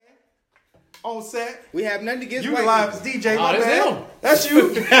On set. We have nothing against You white live as people. DJ, my bad. Him. That's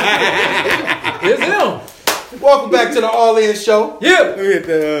you. It's him. Welcome back to the All In Show. Yeah. We hit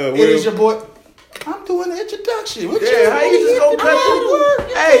the, It is your boy. I'm doing the introduction. What How you just gonna cut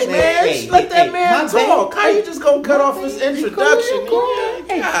the Hey man, Hey, let that hey, man my talk. bad. How you just gonna cut off his introduction?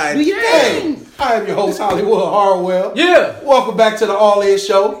 Hey, do your Hey, thing. I am your host, Hollywood Harwell. Yeah. Welcome back to the All In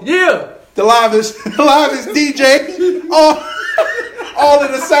Show. Yeah. The livest DJ. All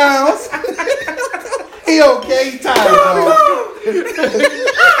of the sounds. He okay, he tired, dog.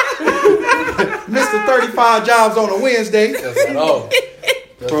 Mr. 35 jobs on a Wednesday.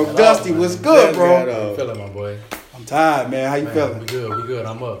 Bro, Dusty, what's good, bro? How you feeling, my boy? I'm tired, man. How you Man, feeling? We good.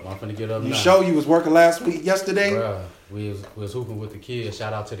 I'm up. I'm finna get up now. You show you was working yesterday? Bruh, we was hooping with the kids.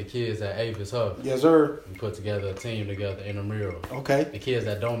 Shout out to the kids at Avis Hub. Yes, sir. We put together a team together intramural. Okay. The kids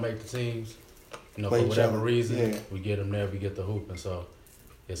that don't make the teams, you know, Play for each whatever other. reason, Yeah. we get them there, we get the hooping. So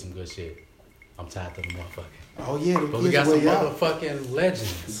it's some good shit. I'm tired of the motherfucking. Oh, yeah. The But we kids got some way out. motherfucking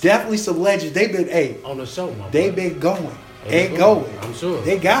legends Definitely some legends. They been, on the show, my they boy. been going. They And been going. I'm sure.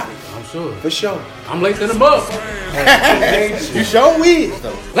 They got it. I'm sure. For sure. I'm late to the mug. You sure is,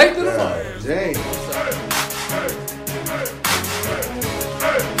 though. Late to the mug. Dang.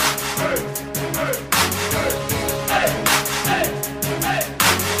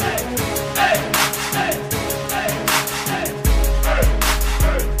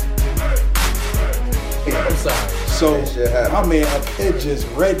 I'm sorry. So, my man up here just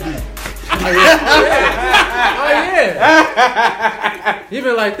ready. Oh yeah.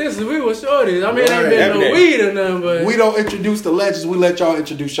 Even like this, we were shorties. I mean, ain't been no weed or nothing, but We don't introduce the legends. We let y'all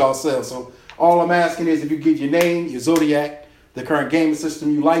introduce yourselves. So, all I'm asking is if you give your name, your zodiac, the current gaming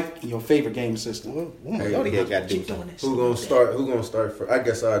system you like, and your favorite gaming system. Zodiac got to do something. Who gonna start first? I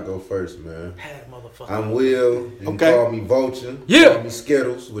guess I'll go first, man. motherfucker. I'm Will. You can Okay. call me Vulture. Yeah. Call me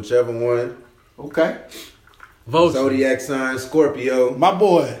Skittles, whichever one. Okay. Vote. Zodiac sign Scorpio. My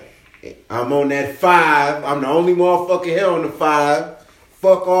boy. I'm on that 5. I'm the only motherfucker here on the 5.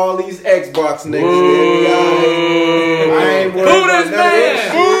 Fuck all these Xbox niggas. I ain't worried Who about this none of man?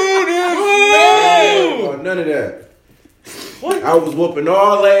 that. None of that. What? I was whooping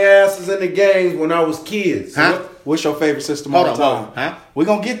all their asses in the games when I was kids. Huh? What's your favorite system Hold all on, time? huh? We're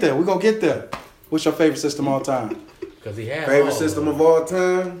going to get there. What's your favorite system all time? Because he had Favorite all system them. of all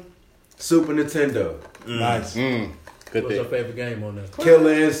time? Super Nintendo. Nice. Good What's your thing. favorite game on there?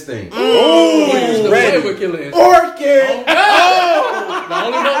 Killer Instinct. We used to play with Killer Instinct. Orchid! The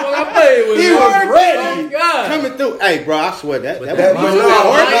only motherfucker I played with. He was ready. Oh, God. Coming through. Hey, bro, I swear that But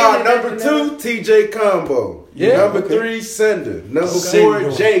was number 2, TJ Combo. Yeah, Number okay. 3, Cinder. Number 4,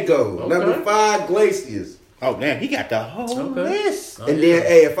 Cinder. Jago. Okay. Number 5, Glaciers. Oh, damn, he got the whole list. Oh, And yeah. then,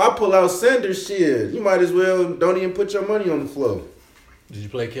 hey, if I pull out Cinder, shit, you might as well don't even put your money on the floor. Did you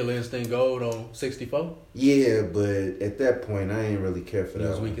play Killer Instinct Gold on 64? Yeah, but at that point, I ain't really care for He that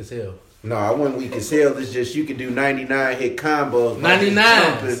was one. weak as hell. No, I wasn't weak as hell. It's just you could do 99 hit combos.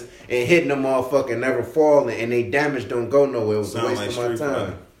 99s. And hitting them motherfucking never falling. And they damage don't go nowhere. It was a Sound waste like of my Street time.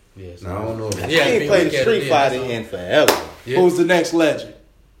 Fighter. Yes. No, I don't know. I ain't played the Street Fighter in forever. Yeah. Who's the next legend?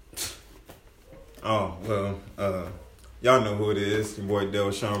 Oh, well, y'all know who it is. Your boy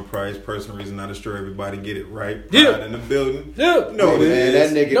Delshun Price. Person, reason, I destroy everybody. Get it right. Pride Yeah. in the building. Yeah. You know what it Man,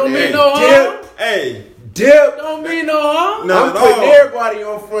 is. that nigga Don't mean named no harm. Dip. Hey, Dip. Don't mean no harm. no, I'm putting everybody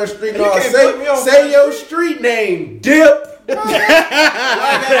on Front Street. You No, can't put me on say Front your street name. Dip. I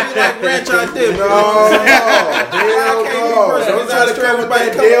gotta be like Ranch I did, No, hell no. Don't try to come with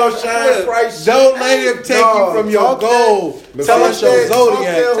that Delshun Price shit. Don't let him take you from your goal. Tell us your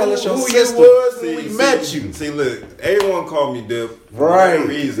zodiac. Tell us your who system. you was when we met you. See, look, everyone called me Dip for Right. right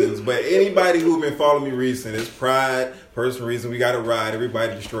reasons, but anybody who been following me recent, it's pride, personal reason, we got to ride,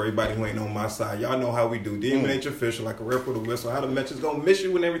 everybody destroy everybody who ain't on my side. Y'all know how we do. Demon ain't your official, like a rep with a whistle. How the match is going to miss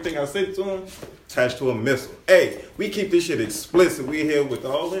you when everything I sent to him attached to a missile. Hey, we keep this shit explicit. We here with the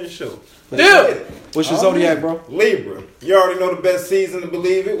All In Show. Yeah. What's your zodiac, bro? Libra. You already know the best season to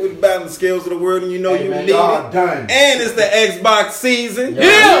believe it. With the balance scales of the world, and you know Hey, you man, need y'all it. done. And it's the Xbox season.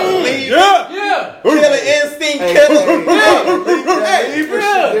 Yeah. Libra. Yeah. Killer Instinct. Hey, Killer. That Libra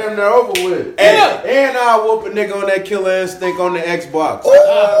Yeah. shit damn near over with. Yeah. And I'll whoop a nigga on that Killer Instinct on the Xbox.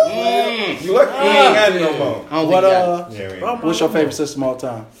 You lucky you ain't got it no more. I don't What, think Yeah, man. what's your favorite system all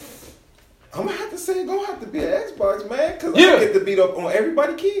time? I'm gonna have to say it's gonna have to be an Xbox, man, because Yeah. I get to beat up on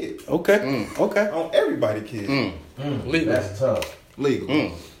everybody kid. Okay. Okay. On everybody kid. Legal. That's tough.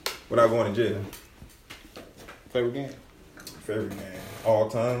 Legal. Without going to jail. favorite game. Favorite game. All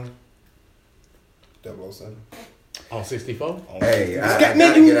time. 007. On 64? Hey, I Man,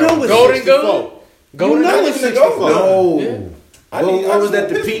 gotta you get out. know it's Golden 64. Gun? You know it's 64. No. Yeah. What was that?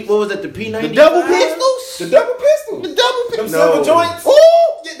 The P? What was that? The P90? The double pistols? The double pistol. The double Them pistols. silver joints. Ooh!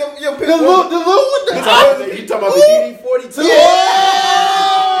 Your The pistol. little one. You talking about the DD42?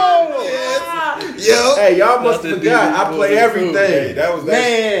 Yeah. Hey, y'all must have forgot. I play Hey, everything. that was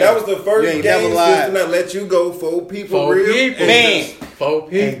Man. that was the You first ain't game never lied. system that let you go 4 people Four real. people. Man. 4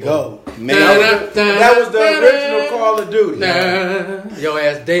 people. And go. Man. That was the original Call of Duty. Your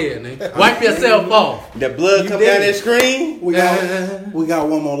ass dead, nigga. Wipe yourself off. The blood come down that screen. We got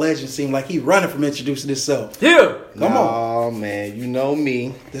one more legend. Seem like he running from introducing himself. Here. Come on. Oh man, you know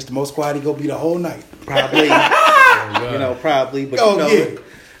me. This the most quiet he gonna be the whole night. Probably. Probably. But Go you know, get it.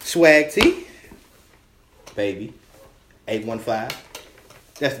 Swag T. Baby. 815.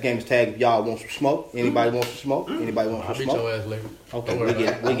 That's the game's tag if y'all want some smoke. Anybody want some smoke? Anybody want I'll some beat smoke? your ass later. Okay, Don't worry we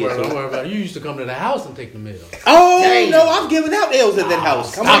get about it. to Don't it. worry about it. You used to come to the house and take the mail. Oh no, I'm giving out L's at that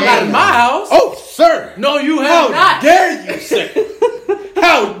house. Come I'm on. not in my house. Oh, sir. No, you have How not. dare you, sir?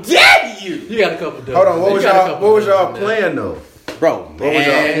 How dare you? You got a couple dozen. Hold on, what was You got a y'all? couple What was y'all dozen. playing though? Bro, What was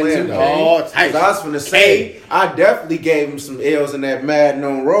y'all playing though? all Cause types. I was finna say, I definitely gave him some L's in that Madden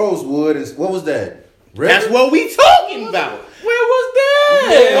on Rosewood. And what was that? That's what we talking about. Where was that?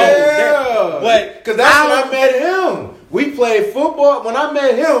 Yeah. What? Cause that's when I met him. We played football. When I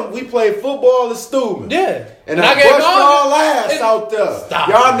met him, we played football in Steuben. Yeah. And I gave bust all y'all ass and- out there. Stop.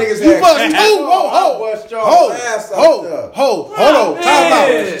 Y'all niggas You had bust cats. who? Whoa, I bust y'all ass out there. Hold on.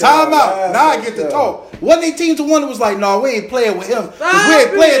 man. Time out. Now I get to Yeah. talk. Wasn't they teams to one that was like, no, we ain't playing with him. 'Cause Stop we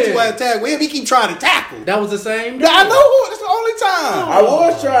ain't playing it. to attack with him. He keep trying to tackle. That was the same. Yeah, I know. That's the only time. I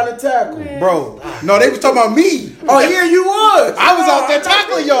was trying to tackle. Bro, no, they was talking about me. Oh yeah, you was. I was out there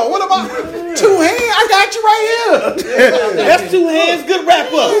tackling y'all. What about 2 hands? I got you right here. That's 2 hands. Good wrap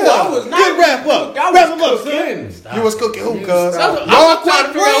up. I was Good wrap up. Wrap him up, son. You was cooking who, cuz? I was Y'all trying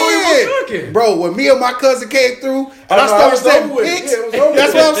to quit figure out who you was playing. cooking. Bro, when me and my cousin came through, and I Oh, no, started it was setting over with. picks, Yeah, it was over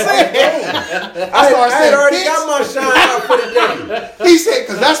that's with. what I'm saying. I had already got my shine out for the day. He said,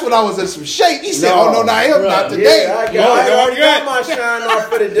 because that's when I was in some shape. He said, No. oh, no, not him, not today. Yeah, I No, already no, got my shine off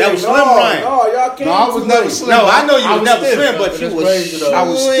for the day. That was Slim no, Ryan. No, y'all can't. No, I was never slim. No, I know you I was never stiff. slim, but you That's was crazy, though. I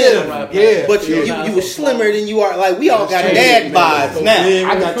was slim. stiff. Yeah. But you was slimmer than you are. Like, we all got dad vibes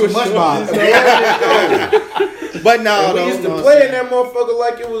now. I got too much mind. But no, We used to play in that motherfucker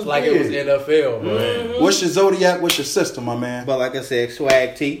like it was Like big. it was NFL, man. What's your Zodiac? What's your system, my man? But like I said,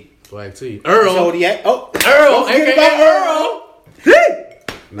 Swag T. Swag T. Earl. Zodiac. Oh, Earl. don't forget AKA about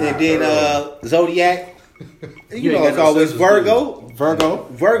Earl. And then Zodiac. You You know ain't it's got no always sisters, Virgo.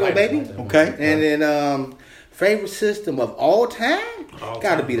 Virgo. Baby. Okay. And then favorite system of all time?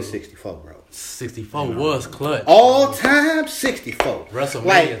 Gotta be the 64, bro. 64 was clutch. All time 64. WrestleMania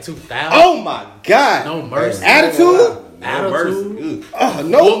Like, 2000. oh my God. No mercy. Attitude? Attitude. Oh,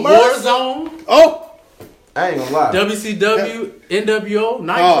 no mercy. Warzone. Oh, I ain't gonna lie. WCW. NWO.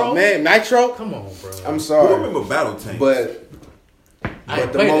 Nitro. oh man, Nitro. Come on, bro. I'm I sorry, remember Battle Tank. but I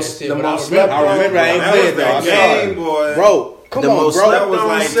ain't the played most- that shit, the but most I remember. I remember I ain't that played was that that. game, boy. Bro, come the on, most bro. That was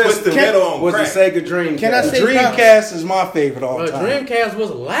like slept-on Twisted system Metal on was crack. the Sega Dreamcast. Can I say- Dreamcast is my favorite all Bro, time. Dreamcast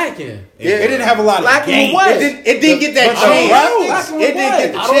was lacking. Yeah. It didn't have a lot of Lacking games. what? It didn't get that But the chance. graphics- It didn't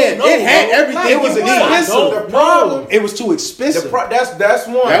get the I don't chance. know, It had bro. everything. It was you needed. expensive. don't The problem. It was too expensive. That's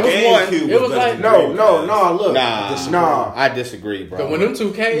one. That was one. GameCube It was better like- than No, Dreamcast. look. Nah, I disagree, bro. But when them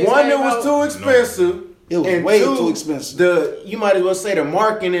 2Ks One, came it was out, too expensive. It was and way two, too expensive. You might as well say the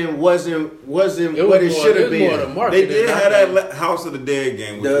marketing wasn't it was what it more- should it have was more the been. marketing. They did than have nothing. that House of the Dead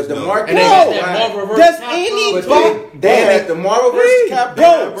game. Which was The dope. marketing. And they Bro, got that Marvel vs. does Capcom. any- But they had the Marvel vs. Capcom.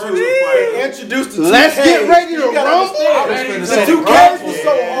 Bro, They introduced the 2K. let's get ready to You gotta rumble. understand, I was The finna say 2Ks the was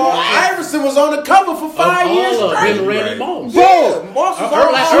so hard. Iverson was on the cover for 5 years All of straight. them, Randy Moss. Bro, Moss was Earl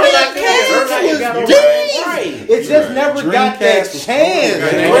on like- the Earl cover. like- Earl like got on Right. It just never got that Dreamcast was chance. cold.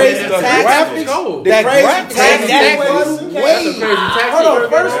 man. Crazy The tax. graphics cold. That crazy graphics, tax that was was That's a way. crazy taxi. Hold on,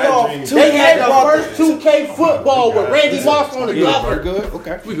 first off, They had the first 2K football with Randy Moss on the Yeah, cover. Good.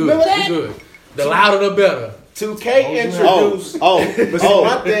 Okay. We good. Remember that? We good. The louder the better. 2K introduced. But see, oh.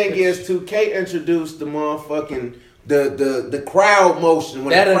 my thing is 2K introduced the motherfucking the crowd motion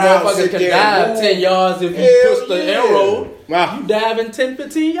when That the a crowd motherfucker sit can there dive and move. 10 yards if you Hell push the yeah. arrow. Wow. You dive in 10,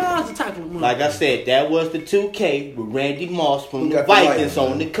 15 yards to tackle him. Like I said, that was the 2K with Randy Moss from Who the got the Vikings light?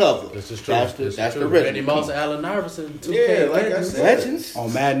 on the cover. This is true. That's the, This is that's true. the rhythm. Randy Moss and Allen Iverson. 2K Yeah, like I legends. said. Legends.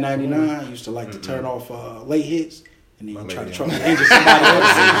 On Madden 99, I used to like to turn off late hits and then try to trouble the engine somebody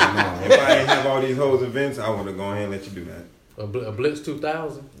else. If I didn't have all these hoes events, I would have gone ahead and let you do that. A Blitz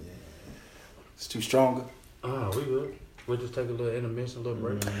 2000. It's too stronger. We good. We'll just take a little intermission, a little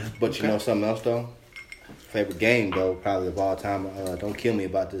break. But you know something else though? Favorite game though, probably of all time. Don't kill me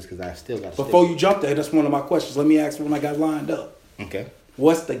about this because I still got. Before you jump there, that's one of my questions. Let me ask when I got lined up. Okay.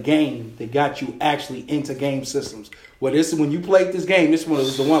 What's the game that got you actually into game systems? Well, this is when you played this game. This one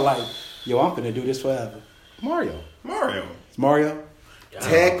was the one like, yo, I'm finna do this forever. Mario. It's Mario.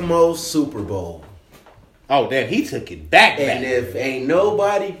 Tecmo Super Bowl. Oh, damn, he took it back. And if ain't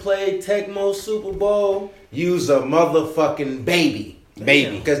nobody played Tecmo Super Bowl, use a motherfucking baby.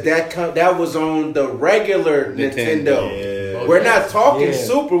 Because that was on the regular Nintendo. Yeah. We're not talking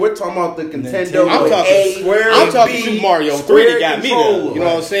Super. We're talking about the Nintendo. I'm talking Super Mario 3 that got me there. You know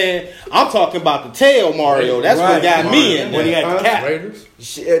what I'm saying? I'm talking about the tail Mario. That's what got me in when he had the cat. Raiders.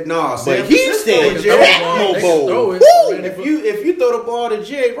 But he said Tecmo Bowl. If you throw the ball to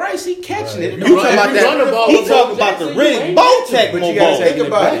Jerry Rice, he catching it. You talking about that? He talking about the Riddick Bowl Tecmo Bowl. But you gotta think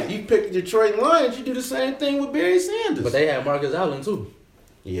about it. You pick the Detroit Lions, you do the same thing with Barry Sanders. But they had Marcus Allen too.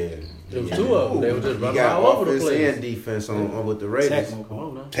 Yeah. There was two of them. They were just running got all over the offense place. and defense on with the Raiders. Tecmo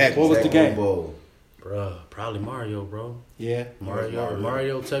Bowl. Tecmo. What was the game? Bowl. Bruh, probably Mario, bro. Yeah.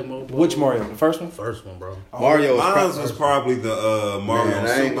 Mario Tecmo Bowl. Which Mario? The first one? First one, bro. Mario Mine was probably the Mario Man, on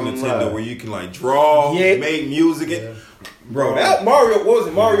I ain't Super gonna Nintendo lie. where you can like draw, Yeah. make music. Bro, that Mario, what was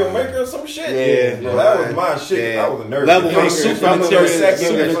it, Mario Maker or some shit? Yeah. Bro, that was my shit. Yeah. I was a nerd. Level It was Maker. Super I'm gonna go Nintendo, second.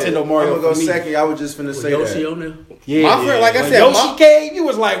 Super Nintendo Mario. I'm gonna go for me. second. I was just finna say Yoshi that. on there? Yeah. My friend, like I When said, Yoshi came, you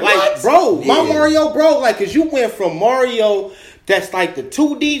was like, what? bro, my Yeah. Mario, bro, like, cause you went from Mario that's like the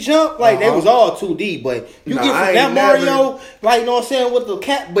 2D jump, like they was all 2D, but you Nah, get I from that ain't Mario, like, you know what I'm saying, with the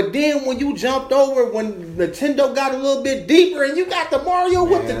cat, but then when you jumped over, when Nintendo got a little bit deeper and you got the Mario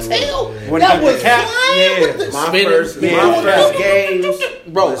with the tail, When that got the was cat, flying with the My first games,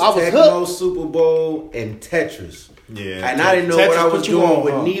 Bro, was I was Tecmo Super Bowl and Tetris. Yeah. And I didn't know Tetris what I was put you doing on,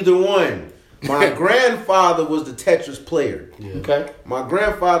 with huh? neither one. My grandfather was the Tetris player. Okay. My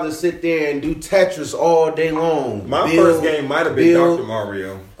grandfather sit there and do Tetris all day long. My first game might have been Dr.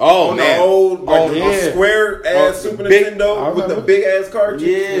 Mario. Oh, on man. the old, like yeah. square ass Super big- Nintendo with the big ass cartridge.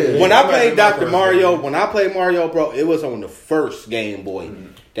 Yeah. When I that might played be my Dr. first Mario, game. when I played Mario, bro, it was on the first Game Boy.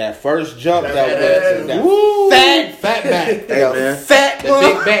 That first jump, that Fat back. Hey, man. fat one.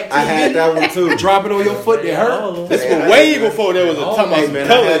 Big back I had that one too. Drop it on your foot, it hurt. This was way before there was a time Hey, of man, I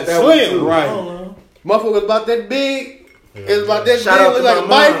color had that one slim. too. Right. Motherfucker was about that big. It was about that Shout big, out to look like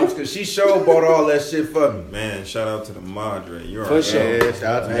my a mom Bible. because she sure bought all that shit for me. Man, shout out to the Madre. You're For sure. Yeah,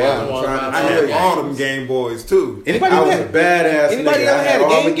 shout out to Yeah. mom. I'm trying to I tell had you. all them Game Boys too. Anybody I was a had? badass Anybody nigga. ever I had had a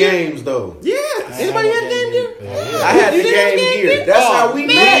all the Game Gear? games though. Yeah. Anybody had Game Gear? I had the Game Gear. That's how we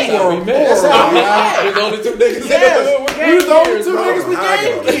met. That's how we met. There's only two niggas Yes. we was the only two niggas with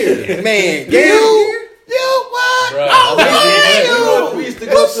Game Gear. Man, you what? Bro. We used to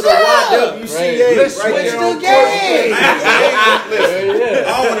go to the YWCA Let's right switch there on the game. I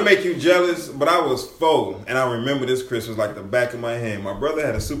don't want to make you jealous, but I was 4, and I remember this Christmas like the back of my hand. My brother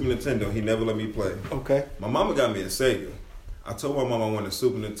had a Super Nintendo. He never let me play. Okay. My mama got me a Sega. I told my mom I wanted a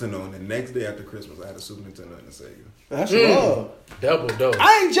Super Nintendo, and the next day after Christmas, I had a Super Nintendo and a Sega. That's love. Double dose.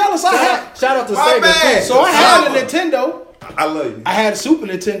 I ain't jealous. I had. Shout out to My Sega bad. too. So I had a Nintendo. I love you. I had a Super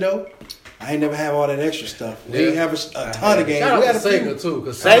Nintendo. I ain't never have all that extra stuff. We didn't have a ton of games. Shout We out had to a few. Sega too,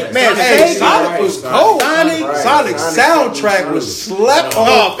 cause Man, Hey, Sega, Sonic was cold. Sonic, Right. Sonic soundtrack was slept on.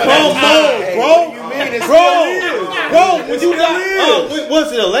 Oh, come on, bro. Bro, when you got,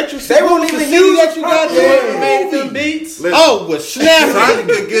 was it electric? They won't What was even the CD use that you got there? made them beats. Listen, Oh, was snapping. Sonic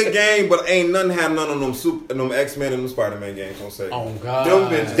a good game, but ain't none have none of them X-Men and them Spider-Man games on Sega. Oh God. Them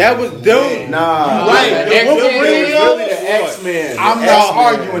bitches. That was dope. Nah, Right, the Wolverine really the boy. X-Men. I'm not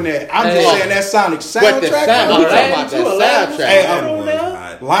arguing that. I'm just saying that Sonic But the soundtrack. sound, we talking about Aladdin too, that soundtrack. Hey, That was hot.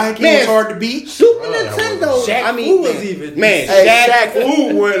 Lion King Man. was hard to beat. Super Nintendo. Shaq I mean, Fu was man, even- man, Hey, Shaq Shaq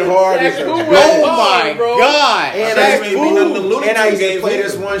Fu went hard as a Fu went Oh hard, my bro. God. And Shaq I ain't beat none of the Looney and I used to Tunes play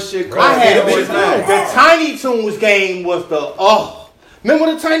games this one shit called I had It Was the Nice. Tiny Toons game was the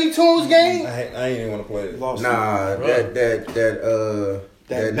Remember the Tiny Toons game? I ain't even want to play it. Lost Nah, Bro. that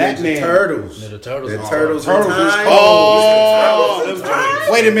Batman. Ninja Turtles. Yeah, the Turtles. The was Turtles Turtles in was Time. Oh, Them joints.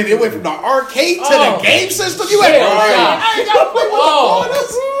 Wait a minute, it went from the arcade to Oh. the game system? You Shell had shock. I ain't gotta play with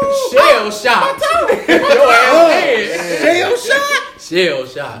Oh. Shell shock. Your ass dead. Shell Shock, Shell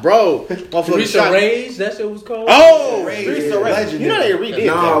shock. bro. Streets of Rage, that shit was called. Oh, Rage, Streets of Rage. legendary. You know they redid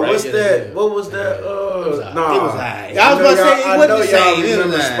Nah, that, right? what's Yeah, that? yeah. What was that? alright. Nah. It was alright. I was about to say, it I wasn't know the y'all same. It was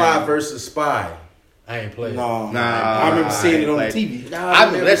remember alright. Spy versus Spy. I ain't played it. No, Nah, I remember seeing it on the like- TV. I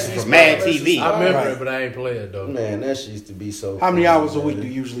remember that's from Mad TV. I remember Right. it, but I ain't played it though. Man, that shit used to be so. How many fun, hours a man. week do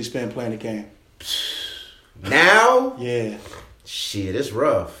you usually spend playing the game? Now? Yeah. Shit, it's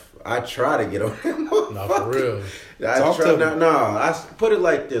rough. I try to get on that No, motherfucker. for real. I Talk try to me. no. I put it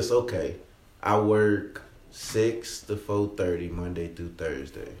like this. Okay, I work 6 to 4:30 Monday through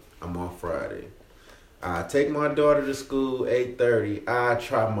Thursday. I'm off Friday. I take my daughter to school 8:30. I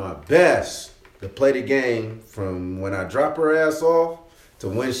try my best to play the game from when I drop her ass off to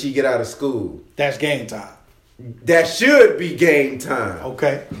when she get out of school. That's game time. That should be game time.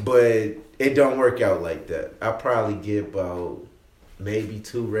 Okay. But it don't work out like that. I probably get about maybe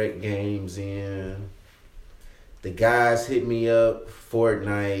 2 rec games in. The guys hit me up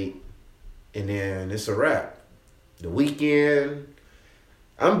Fortnite, and then it's a wrap. The weekend,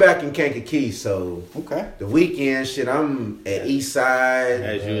 I'm back in Kankakee, so the weekend shit, I'm at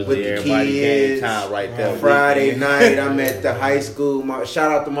Eastside with the kids. Right there. Friday night, I'm at the high school.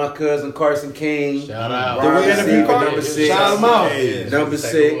 Shout out to my cousin Carson King. Shout out. The interview number 6. Shout him out. Number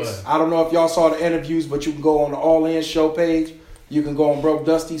 6. I don't know if y'all saw the interviews, but you can go on the All In Show page. You can go on Broke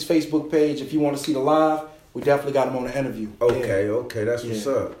Dusty's Facebook page if you want to see the live. We definitely got him on the interview. Okay, that's what's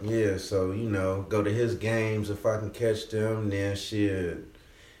up. Yeah, so, go to his games if I can catch them, then shit.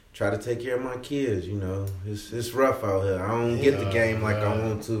 Try to take care of my kids, It's rough out here. I don't get the game like I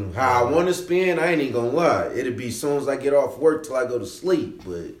want to. How I want to spend, I ain't even gonna lie. It'll be as soon as I get off work till I go to sleep.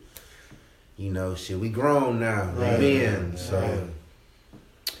 But, shit, we grown now. Right. Men, so.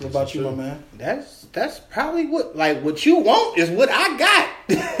 What about you, my man? That's probably what you want is what I got.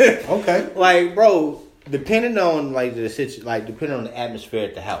 Okay. Like, bro, depending on the situation, depending on the atmosphere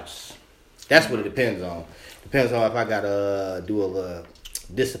at the house. That's what it depends on. Depends on if I gotta do a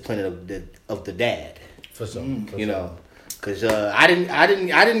discipline of the dad. For sure. Because I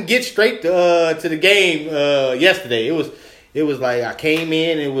didn't get straight to the game yesterday. It was like I came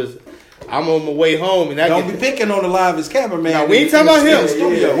in. I'm on my way home, and don't be picking on the live as cameraman. No, we ain't talking about him.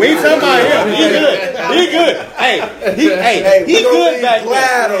 We ain't talking about him. He good. He good. Hey, he good back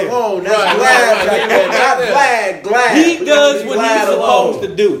there. Alone. That's glad. He does what he's supposed to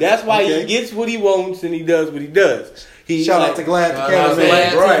do. That's why he gets what he wants and he does what he does. Shout out to Glad the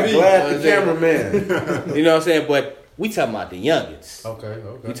cameraman. Glad the cameraman. You know what I'm saying? But we talking about the youngins. Okay.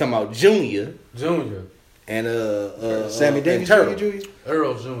 We talking about Junior. And Sammy Davis Jr.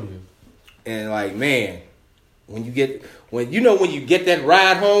 Earl Jr. And when you get that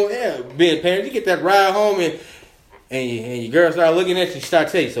ride home, being parents, you get that ride home and your girl start looking at you, start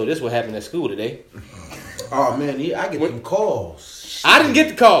telling you, so this what happened at school today. Oh man, I get them calls. I didn't get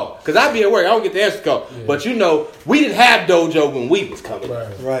the call because I be at work. I don't get the answer call. Yeah. But we didn't have dojo when we was coming.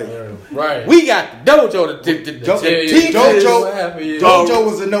 Right. We got the dojo to teach Dojo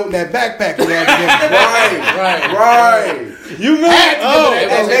was a note in that backpack. Right. You know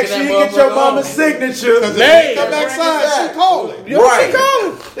and make sure you get your mama's signature. Because if you come backside, she calling. She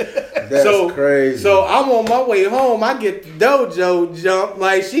calling. That's crazy. So I'm on my way home. I get the dojo jump.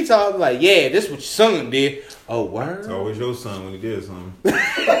 Like she talking yeah, this what your son did. Oh, word? It's always your son when he did something.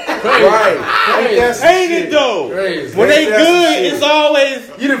 Right. Ain't it though? Crazy. When they good, it's always...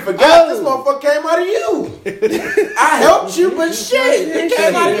 You didn't forget this motherfucker came out of you. I helped you, but shit, it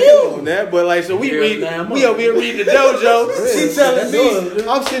came out of you. But so we over here reading the dojo. She telling me,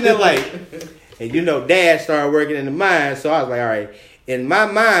 I'm sitting there and Dad started working in the mine, so I was like, all right. In my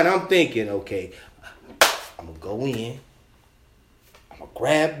mind, I'm thinking, okay, I'm going to go in, I'm going to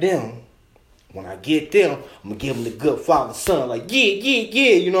grab them. When I get them, I'm going to give them the good father son. Yeah.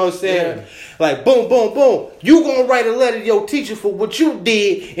 You know what I'm saying? Yeah. Boom, boom, boom. You going to write a letter to your teacher for what you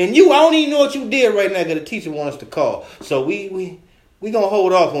did. And I don't even know what you did right now because the teacher wants us to call. So we going to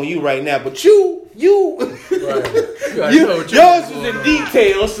hold off on you right now. But you. Yours was in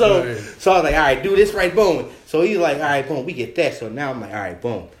detail. So I was like, all right, do this right, boom. So he's like, all right, boom, we get that. So now I'm like, all right,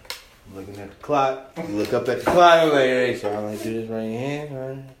 boom. I'm looking at the clock. You look up at the clock. I'm like, hey, so I'm going to do this right here. All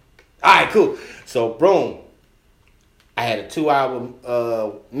right. All right, cool. So, boom. I had a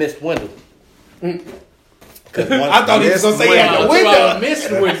 2-hour missed window. I thought he was going to say he had a window. Missed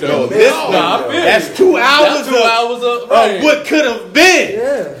window. That's 2 hours of what could have been.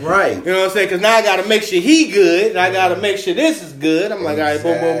 Yeah. Right. You know what I'm saying? Because now I got to make sure he good. And I got to make sure this is good. I'm like, all right,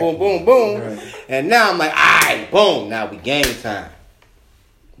 boom, boom, boom, boom, boom. Right. And now I'm like, all right, boom. Now we game time.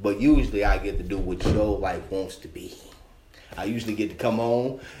 But usually I get to do what your life wants to be. I usually get to come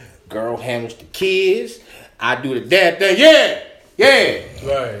home. Girl handles the kids. I do the dad thing. Yeah.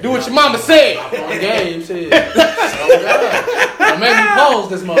 Right. Do what your mama said. On game said. Don't make me pause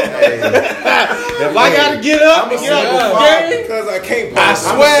this motherfucker. If I gotta get up and get up the game, because I can't. I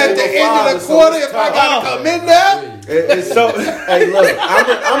swear at the end of the quarter, if I gotta come in there. It's so. Hey, look,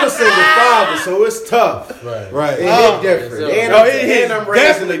 I'm a single father, so it's tough. Right. It hit different. And I'm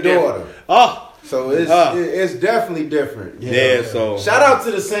raising a daughter. So it's definitely different. Yeah. So shout out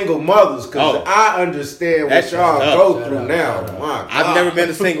to the single mothers because I understand what y'all go through now. My God. I've never been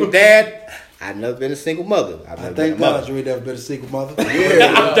a single dad. I've never been a single mother. I thank God you ain't never been a single mother.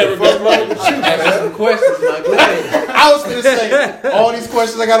 Yeah, I've never been a mother. Ask some questions, my God. I was gonna say all these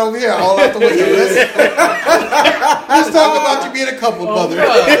questions I got over here, all out the window. Let's talk about you being a couple mother.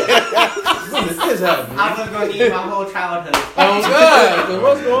 When is this happening? I was going to need my whole childhood. Oh God,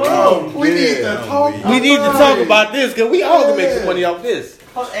 what's going on? We need to talk. We need to talk about this because we all can make some money off this.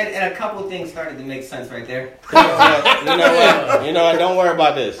 Oh, and a couple things started to make sense right there. You know what? Don't worry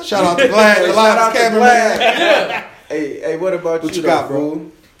about this. Shout out to Glad, the Lions cameraman. Yeah. Hey, what about What you you got,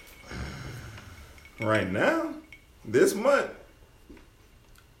 bro? Right now, this month,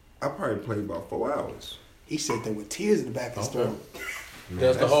 I probably played about 4 hours. He said that with tears in the back of his throat.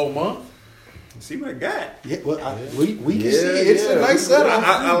 That's the whole month. See what I got. Yeah, well, we can see it. It's a nice setup.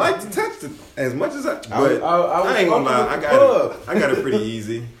 I like to touch it as much as I. But I ain't gonna lie, was I got it pretty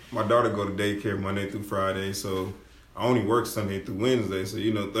easy. My daughter go to daycare Monday through Friday, so I only work Sunday through Wednesday. So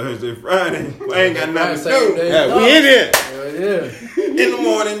Thursday, Friday, I ain't got nothing to do. Yeah, we in here. Yeah. In the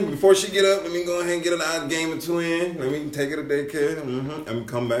morning, before she get up, let me go ahead and get an game or two in. Let me take her to daycare. Let me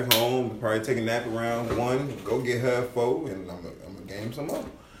come back home, probably take a nap around 1, go get her at 4, and I'm gonna game some more.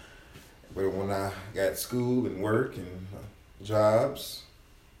 But when I got school and work and jobs,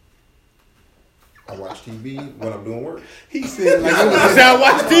 I watch TV when I'm doing work. He said like it was. I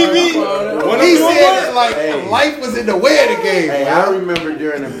watch TV. He said it like life was in the way of the game. Hey, bro. I remember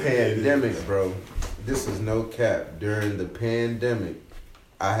during the pandemic, bro. This is no cap. During the pandemic,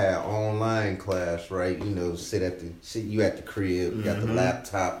 I had online class, right? Sit you at the crib, you got the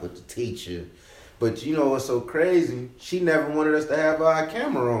laptop with the teacher. But you know what's so crazy? She never wanted us to have our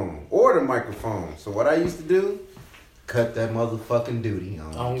camera on or the microphone. So what I used to do, cut that motherfucking duty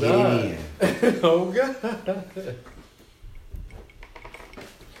on. Oh, Get God. it in. Oh God.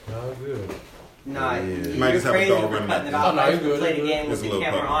 Oh good. Nah, Yeah. you're Might just have a crazy dog for running cutting it out. off. Oh, no, I you used to good, play you the game good. with Just a the little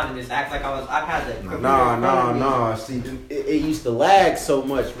camera puppy. on and just act like I've had the computer. Nah. See, it used to lag so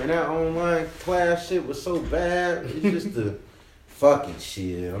much, man. That online class shit was so bad. It's just the fucking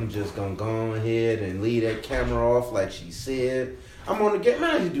shit. I'm just gonna go ahead and leave that camera off like she said. I'm on the game. Man,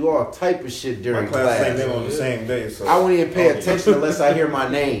 I used to do all type of shit My during class class. ain't them on the same day, so I wouldn't even pay attention unless I hear my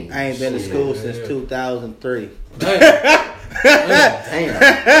name. I ain't been to Shit. school since 2003. Damn.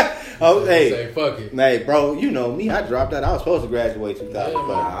 Oh, hey. Say fuck it. Hey, bro, you know me. I dropped out. I was supposed to graduate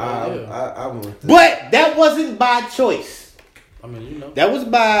 2005. I went to But that wasn't by choice. I mean, you know. That was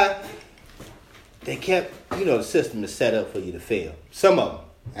by... They kept... the system is set up for you to fail. Some of them.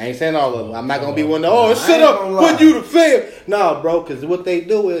 I ain't saying all of them. I'm not going to be one of I set ain't up gonna lie. for you to fail. No, bro, because what they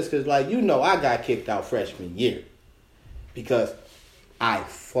do is... Because, I got kicked out freshman year. Because I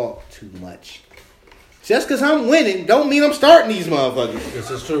fought too much. Just because I'm winning don't mean I'm starting these motherfuckers. This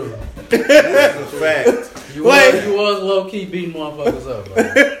is true. that's a fact. You Like- was low key beating motherfuckers up,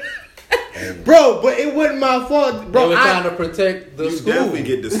 bro. Bro, but it wasn't my fault. They Bro, were trying to protect the You school. definitely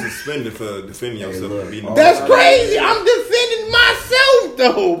get suspended for defending yourself. look, and beating That's the- crazy. I'm defending myself,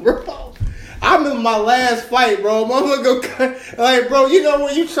 though, bro. I'm in my last fight, bro. Motherfucker, like, bro, you know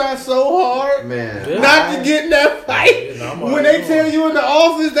when you try so hard man. Yeah. not to get in that fight? Yeah, no, I'm When already they tell you in the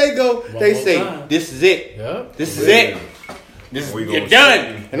office, they go, they more say, time. this is it. Yeah. This is it. This We is, you're gonna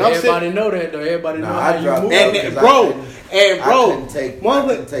done. shoot And I'm Everybody sitting, know that though. Everybody know Nah, how I you dropped move. out. and because bro, I couldn't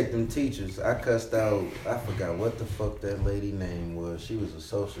mother- take them teachers. I cussed out. I forgot what the fuck that lady name was. She was a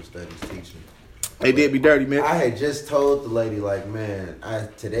social studies teacher. they did me dirty, man. I had just told the lady, like, man,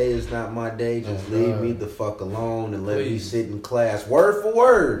 today is not my day. Just Oh, leave God. me the fuck alone and let me Please. sit in class, word for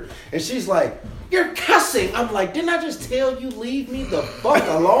word. And she's like, you're cussing. I'm like, didn't I just tell you leave me the fuck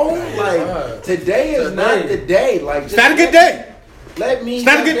alone? Like, God. today is not the day. Like, It's not a good day. Let me. It's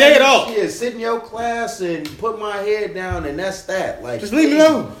not a good day at all. Shit, sit in your class and put my head down, and that's that. Like, Just leave me please.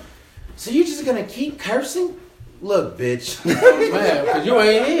 alone. So you just gonna keep cursing? Look, bitch. Man, because you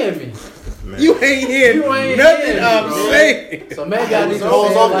ain't hearing me. You ain't hear You ain't nothing hearing me, I'm bro. saying. So maybe I need to Goes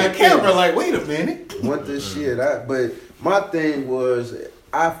say off it the like camera this. like, wait a minute. What the shit? But my thing was,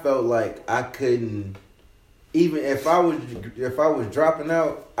 I felt like I couldn't, even if I was dropping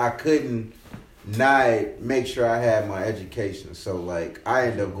out, I couldn't not make sure I had my education. So like, I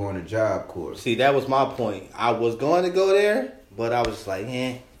ended up going to Job Corps. See, that was my point. I was going to go there, but I was just like,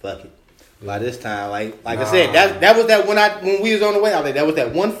 fuck it. By this time, like I said, that was that when we was on the way out there, that was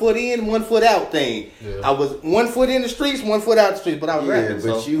that 1 foot in, 1 foot out thing. Yeah. I was 1 foot in the streets, 1 foot out the streets, but I was Yeah, rapping.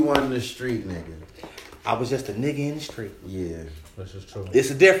 but So you wasn't the street nigga. I was just a nigga in the street. Yeah. This is true.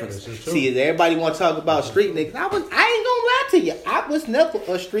 It's a difference. This is true. See, everybody want to talk about street niggas. I ain't gonna lie to you. I was never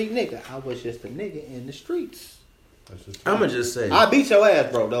a street nigga. I was just a nigga in the streets. I'ma just say. I beat your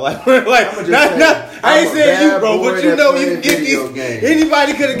ass, bro. Though, like, I'ma just say, I ain't I'm a saying bad you, bro, boy but you that know play you can get video these. games.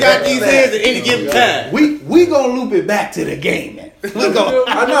 Anybody could have got these hands at any given time. We gonna loop it back to the game, man. We go.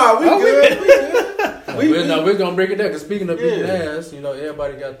 I know we good. We're gonna break it down. Cause speaking of beating ass, you know,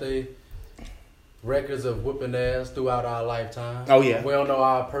 everybody got their records of whooping ass throughout our lifetime. Oh yeah. We don't know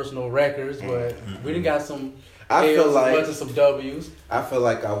our personal records, but we done got some. I feel L's like as much as some W's. I feel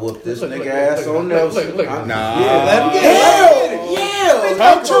like I whooped this Look, nigga look, ass look, on look, Nelson. look. Nah. Yeah, let him get it. Yeah,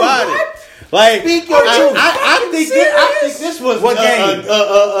 Talk about it. Like, Speak your truth. I think this was What game?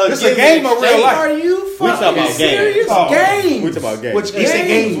 This is a game or real life? Are you We talking about serious? games. Games. We talking about games. Which is the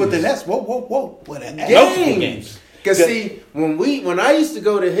games with an S? Whoa. What an S? Multiple games. Cause see, when I used to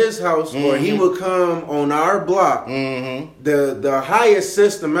go to his house or he would come on our block, the highest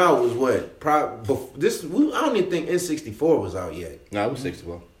system out was what? I don't even think N64 was out yet. No, it was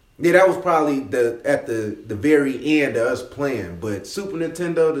 64. Yeah, that was probably at the very end of us playing. But Super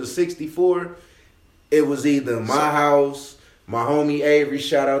Nintendo to 64, it was either my house, my homie Avery,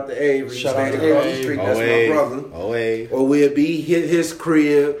 shout out to Avery, Shout out to across the Avery. street, that's my brother. Oh, Or we'd be his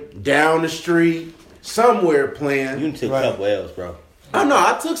crib, down the street, somewhere playing. You took a couple L's, bro. Oh no,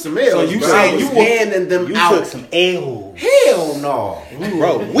 I took some L's. So you but saying I was you handing them You out? took some L's. Hell no,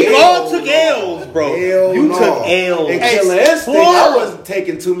 Bro, we all took L's, bro. Hell You no. took L's. And Killer Instinct, I wasn't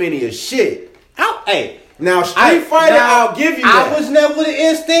taking too many of shit. Hey, Now Street Fighter, I'll give you that. I was never the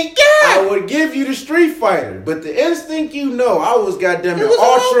instinct guy. I would give you the Street Fighter, but the Instinct, I was goddamn It was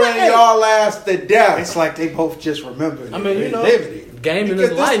ultra all right. and y'all ass to death. It's like they both just remember. I mean, you know, gaming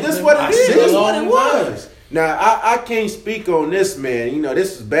Because is life. this man. what I it is. see This a what it long was. time. Now I can't speak on this, man.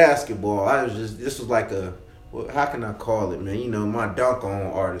 This is basketball. This was like how can I call it, man? My dunk on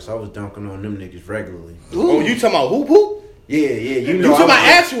artists. I was dunking on them niggas regularly. Oh, you talking about hoop? Yeah, You talking about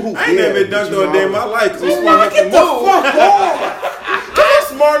actual hoop? I ain't never been dunked on a day in my life. Cause I'm smart enough to Get the move. fuck off! I'm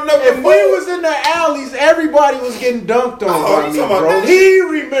smart enough to If move. we was in the alleys, everybody was getting dunked on by you me, talking about bro. that He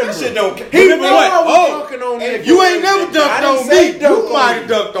remembers. Shit don't. He Remember know what? I was Oh, dunking on niggas. You ain't never I dunked didn't on say me. dunk You on might me. have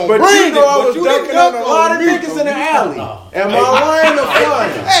dunked on But Brandon. you know I but was you didn't dunking on dunk a lot of me. niggas in the alley. Am I lying or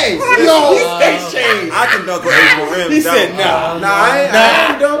flying? Hey, I can dunk on April Rims. He said, nah. Nah,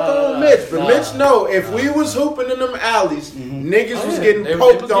 I ain't dunked on Mitch. But Mitch know if we was hooping in them alleys, niggas was getting They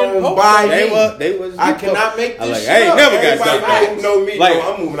poked was getting on poked. by They me. was. I cannot make I this like, shit I ain't up. never got Everybody dunked on. know me. Like- Like,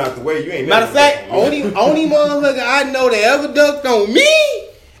 I'm moving out the way. You ain't. Matter of never fact, dunked on me. only motherfucker I know that ever dunked on me,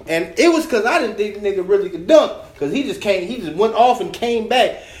 and it was because I didn't think the nigga really could dunk. Because he just went off and came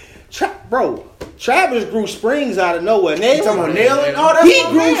back. Travis grew springs out of nowhere. You talking about nailing? Oh, that's He my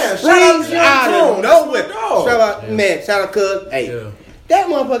grew man. springs out of Shout out nowhere. to Jones. Shout out, man. Shout out, cuz. Hey, Yeah. that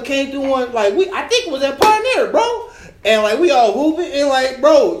motherfucker came through one. Like I think it was at Pioneer, bro. And like we all hooping and like,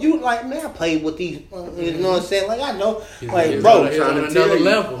 bro, you like, man, I played with these. You know what I'm saying? Like I know, like, bro, He's on trying to another tell you.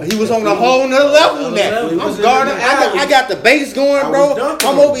 level. he was on a whole nother level Another now. level. He was I'm in guarding. the I alley. got the base going, I bro. was dunking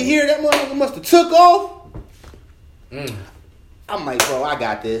I'm on over him. here. That motherfucker must have took off. I'm like, bro, I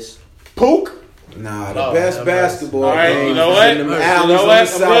got this. Pook. Nah, the Oh, best yeah, basketball All right, games you know was what? in them You alleys know on what? the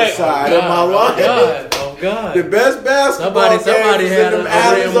south side. Am I lying? Oh God. The best basketball Somebody games had in them a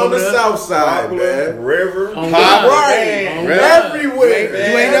alleys rim on over the there. south side, Poplar, man. River. Oh, Pop, God. Right. Oh, God. Everywhere.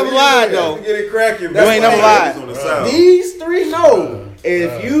 You ain't never lied though. Get it cracking. You ain't never lied. On the south. These three know.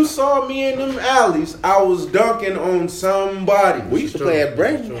 If you saw me in them alleys, I was dunking on somebody. We used to play at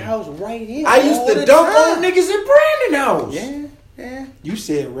Brandon's house right here. I used to dunk on niggas in Brandon house. Yeah. You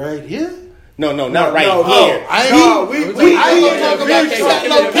said right here. No, not right no, here. I ain't talking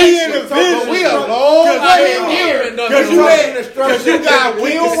about talking P in the vision. We a long way in here. Because you got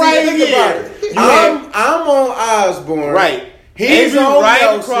Will right here. I'm on Osborne. Right. He's Avery on right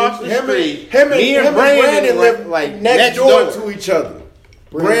Nelson. across the street. Him Me and and Brandon Brandon live like next next door door. to each other.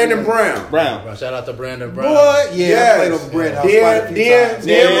 Brandon Brown. Brown. Shout out to Brandon Brown. Boy, yeah, I Yes. played over Brand House quite a few times.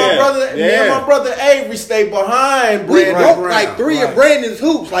 Then my brother Avery stayed behind We Brandon broke Brown. like three of Brandon's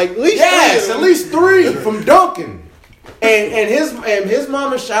hoops. Like at least Yes, three at of them. least three from Duncan. And his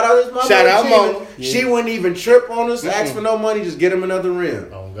mama, shout out his mama. Shout out Gina, mama. She wouldn't even trip on us, ask for no money, just get him another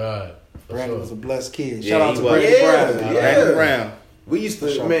rim. Oh God. For Brandon sure. was a blessed kid. Yeah, Shout out he to was. Brandon Yeah, Brown. yeah. Brandon Brown. We used to,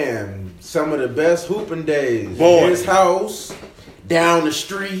 sure. man, some of the best hooping days. Boy. His house, down the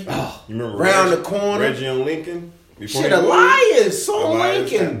street, You remember round Reggie, the corner. Reggie and Lincoln? Before Shit, he moved? Elias on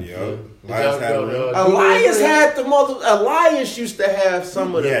Elias Lincoln. had- Yo. Elias had a rim. Elias had the Elias used to have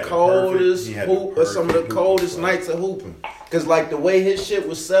some of He the had the coldest perfect- he had the hoop, or some of the perfect coldest hoop, nights of hooping. Cause like the way his shit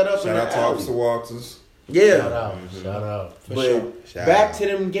was set up in Shout the out to alley. Officer Walters. Yeah. Shout out. But back to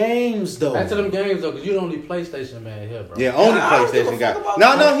them games though. Back to them games though, because you the only PlayStation man here, bro. Yeah, only PlayStation guy.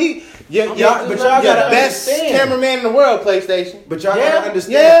 No, he. But y'all gotta best understand. cameraman in the world, PlayStation. But y'all gotta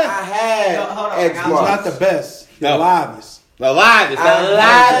understand. Yeah. I had Hold on. It's Xbox. not the best. The No. livest. The live is I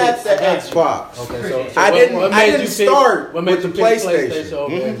had the Xbox. Okay, so I didn't made you start what made with you the pick PlayStation.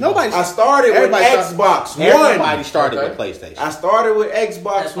 over Mhm. Xbox? Nobody. I started with Everybody Xbox One. Everybody started Okay. with PlayStation. I started with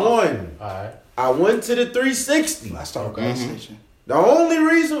Xbox That's One. All right. I went to the 360. I started with PlayStation. The only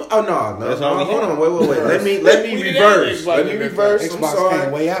reason, hold on, That's all we hold had. on, wait. Let me We didn't reverse. have Let me Xbox. reverse. I'm Xbox sorry.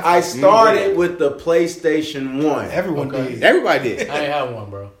 came way after. I started with the PlayStation 1. Everyone Okay. did. Everybody did. I ain't have one,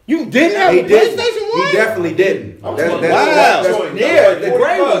 bro. You didn't have He a didn't. PlayStation 1? He definitely didn't. Wow. Yeah, the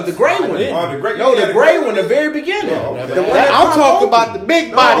gray one. The gray one. Oh, the great. No, the gray one, the very beginning. Oh, okay. The one that I'm popped talking open. about the big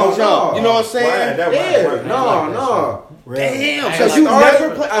No, body no. jump. You know what I'm saying? Yeah, no. Damn. I So ain't you like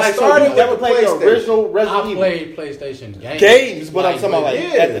never play, I like, so started you never with the played the PlayStation. original Resident I Evil played PlayStation games. games, but I'm talking about like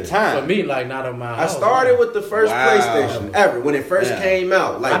yeah. at the For time. me, like not on my I house. started with the first Wow. PlayStation ever when it first Yeah. came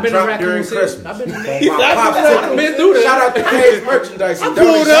out, I've like been in dropped Raccoon during City. Christmas. I've been in My pops I've took been through that. Shout out to K's Merchandise. I Don't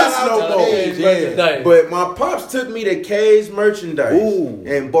pulled shout up. out no Hey, more. merchandise. But my pops took me to K's Merchandise Ooh.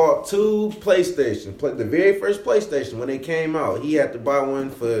 and bought 2 PlayStation. The very first PlayStation when they came out, he had to buy one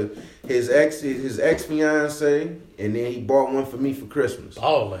for his ex fiance, and then he bought one for me for Christmas.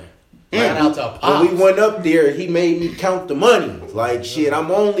 Ballin'. Shout out to Pops. When we went up there, he made me count the money. Like shit, I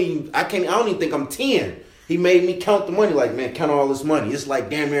don't even think I'm 10. He made me count the money. Like, man, count all this money. It's like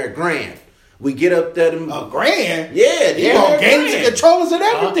damn near $1,000. We get up there, them $1,000? yeah, You know, games and controllers and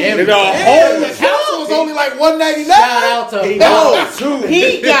everything. everything. The whole console was only like $199. Shout out to He Pops. bought 2.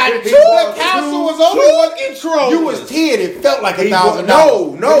 He got two. The console was only one controllers. You was 10. It felt like He $1,000.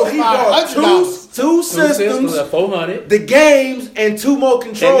 bought, no, he bought $500. two Systems systems, at 400. the games, and 2 more And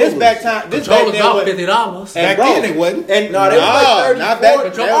controllers. this back time, this Controllers back then, about was- $50. and Back bro, then it wasn't. And No, they was like 30, not back 40.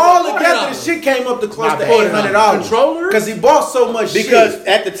 controllers All was together, the $40. shit came up to close Not to $40. $800. Controllers? Because he bought so much because shit.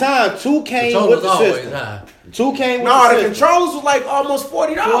 at the time, 2 came Controllers with the always system. high. 2 came with No, the the system. controllers was like almost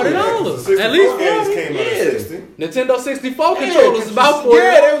 $40. $40. At least games 40. came out Yeah. of 60. Nintendo 64 Yeah, controllers is about 40.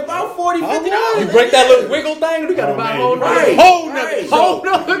 Yeah, they was about $40, $50. You break that little wiggle thing, you gotta Oh, buy a man, whole you nother. right. Whole Right. nother. Whole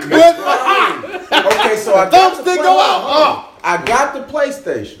nother. Okay, so I got the Thumbstick go out. I got the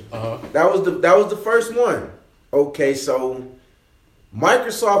PlayStation. Uh-huh. That was the first one. Okay, so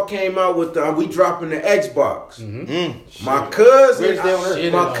Microsoft came out with we dropping the Xbox. My cousin, Where's that?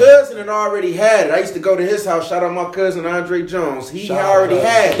 Shit, cousin had already had it. I used to go to his house. Shout out my cousin Andre Jones. He Shout out already to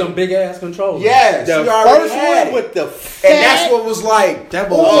had it. Them big ass controllers. Yes, The he already first had one it. with the And that's what was like. That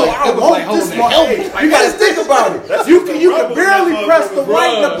was oh, like- I it was want like holding this a one. helmet. Hey, you gotta think about it. You can barely press the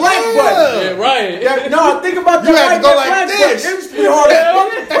white and the black button. Yeah, right. Yeah, no, think about You the had to white go and like black this. button. It used to be hard as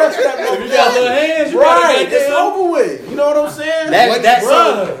fuck to press that If you got little hands, you Right, gotta it's goddamn- over with. You know what I'm saying? That's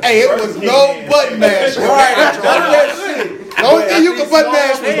Bruh. Hey, it was no button mash. Right, none of that shit. The only thing you could button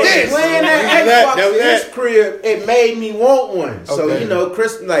mash was this. Playing that That Xbox was in his that. crib, it made me want one. So Okay. you know,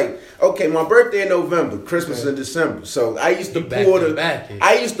 Christmas, like, okay, my birthday in November, Christmas in December. So I used to You back pour to the, back it.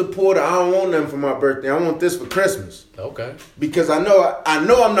 I used to pour the. I don't want nothing for my birthday. I want this for Christmas Okay. because I know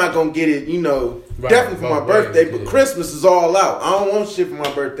I'm not gonna get it. You know, Right, definitely for my right, birthday. yeah. But Christmas is all out. I don't want shit for my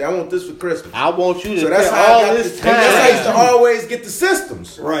birthday. I want this for Christmas. I want you to So that's spend how all I got this this. And that's how I used to time. always get the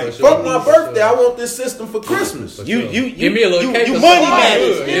systems. Right. Fuck my birthday. I want this system for Christmas. You Give me a little cake you or money something.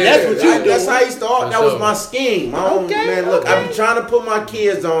 managed. Yeah. That's what you do. That's how I used to. That For was sure. my scheme. I don't, Okay, man, look, okay. I be trying to put my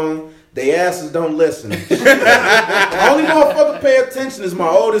kids on. They asses don't listen. The only motherfucker pay attention is my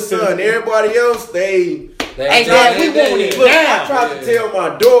oldest son. Everybody else, they. Hey, Dad, we want it Look, now. I tried to tell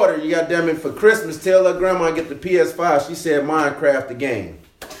my daughter, you goddamn it, for Christmas, tell her grandma I get the PS5. She said Minecraft the game.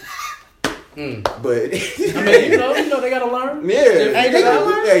 But I mean, you know, they gotta learn. yeah, Hey,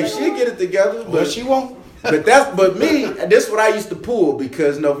 they hey, she get it together. But But she won't. but me, this what I used to pull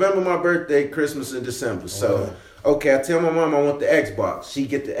because November my birthday, Christmas in December. So okay, I tell my mom I want the Xbox. She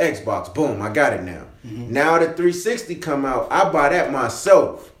get the Xbox. Boom, I got it now. Now the 360 come out, I buy that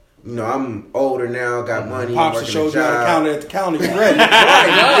myself. You know, I'm older now, got money. Pops working showed a you how to job. count it at the counter. You ready? Right,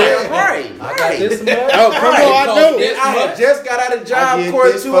 yeah, right. I got this much. Oh, come Right. on, I know. I had just got out of I job did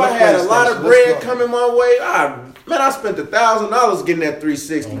court this too. for the I had a lot of PlayStation. bread Let's go. coming my way. Man, I spent $1,000 getting that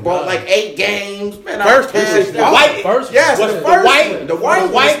 360. Bought like 8 games. Man, First I cashed 360. out. White. First Yes, one. the The first white, one. The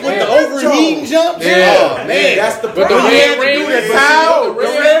white with the Jones. overheating jumps. Yeah. Oh, man. That's the But the problem. red ring, the but towel, the the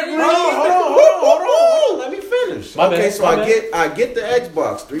red red ring. Hold on. Let me finish. My Okay, bad, so my I bad. get the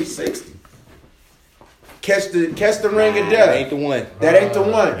Xbox 360. Catch the ring of That death. ain't the one. That ain't the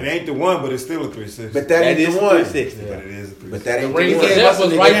one. It ain't the one, but it's still a 360. But that ain't is the one. 360. But it is a 360. But that ain't The rings the of one. death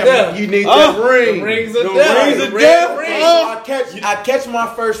was right there. You need that ring. The rings of The death. rings The of red death. rings. So I catch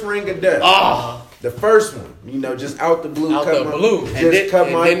my first ring of death. Ah. The first one, just out the blue. Out cut the my- blue. Just And cut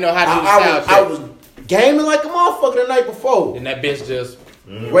then- my. and didn't know how to do the I sound was, check. I was gaming like a motherfucker the night before. And that bitch just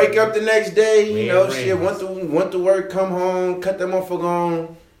Wake up the next day, Red shit. rings. Went to work, come home, cut that motherfucker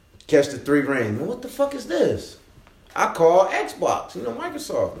on, catch the 3 rings. Man, what the fuck is this? I call Xbox,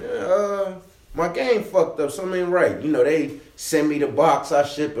 Microsoft. Yeah, my game fucked up. Something ain't right. They send me the box, I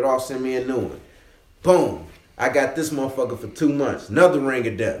ship it off, send me a new one. Boom. I got this motherfucker for 2 months. Another ring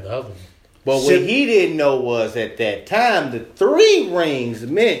of death. the other. But what he didn't know was at that time, the 3 rings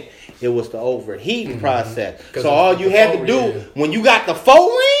meant it was the overheating process. So all you had to do when you got the 4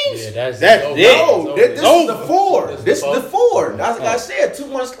 rings, Yeah, that's it. over. No, this is over. the 4. This is the 4. Oh. Like I said, 2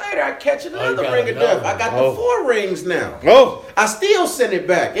 months later, I catch another got ring of another death. I got one. the 4 rings now. Oh, I still send it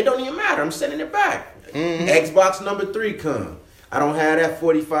back. It don't even matter. I'm sending it back. Xbox number 3 come. I don't have that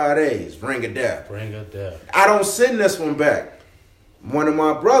 45 days. Ring of death. Ring of death. I don't send this one back. One of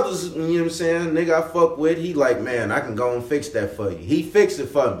my brothers, you know what I'm saying, nigga I fuck with, he like, man, I can go and fix that for you. He fixed it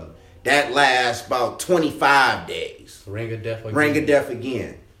for me. That lasts about 25 days. Ring of death again. Ring of death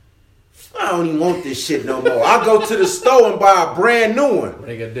again. I don't even want this shit no more. I go to the store and buy a brand new one.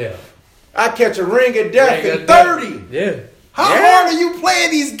 Ring of death. I catch a ring of death Ring in of death. 30. Yeah. How hard are you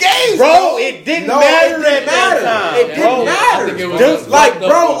playing these games, bro, it didn't No, matter it didn't at that matter. time. It didn't bro. matter. I think it was Just just like, fucked up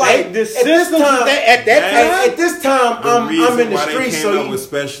bro, for- like, the at this systems time- at that time. At this time, I'm in the why street, they came so up you, with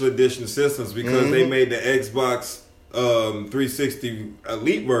special edition systems because they made the Xbox 360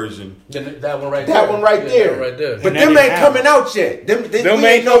 Elite version. Then that one right that there. one right Yeah, there. that one right there. But And them that ain't didn't coming out yet. Them Them we ain't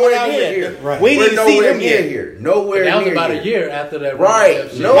ain't coming nowhere out near yet. here. Right. We We're didn't see nowhere them near yet. here. Nowhere that was near about here. a year after that. Right. Ring of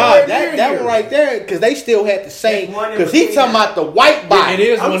death shit. No. Nah, Nowhere that near one here. right there, because they still had the same. It's one in Because he between talking about the white body. It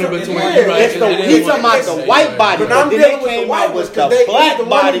is I'm one in talking- between. yeah, You're right. It's the, It is he's one talking about in the between. white body, But I'm then dealing they with the came white out ones with because the they black the one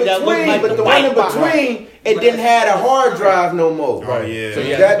body in that looked between, like but the one in white body. between, it didn't have a hard drive no more. Oh yeah. So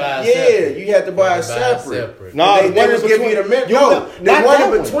you had to buy That, it separate. you had to buy it Buy it separate. No, They the one was in giving you the between. mint. No, the not one that in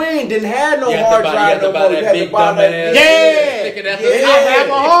one. between didn't have no You had to hard buy- you drive had to no buy more. that You had to big buy that. dumbass- Yeah. Sticking at the It top. didn't have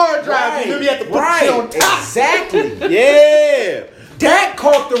a hard drive. Right. You had to put Right. shit on top. Exactly. Yeah. That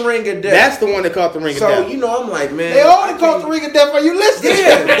caught the ring of death. That's the one that caught the ring of so death. I'm like, man. They I only caught can't- the ring of death. Are you listening?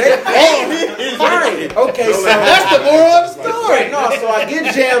 Yeah, right. Okay, so That's the moral of the story. Right, no, so I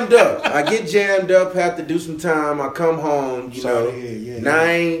get jammed up. Have to do some time. I come home, you Sorry know. to hear,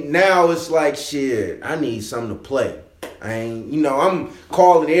 yeah. Now it's like shit. I need something to play. I ain't, I'm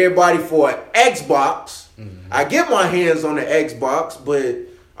calling everybody for an Xbox. I get my hands on the Xbox, but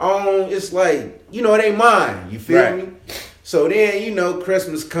it's like, it ain't mine. You feel Right. me? So then,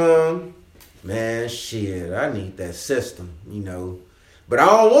 Christmas come. Man, shit, I need that system, But I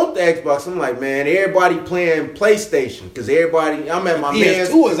don't want the Xbox. I'm like, man, everybody playing PlayStation. Because I'm at my man's.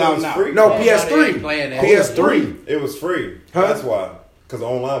 PS2 is out now. No, Everybody PS3. ain't playing that. PS3. It was free. Huh? That's why. Because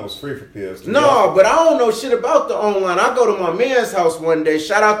online was free for PS3. No, but I don't know shit about the online. I go to my man's house one day.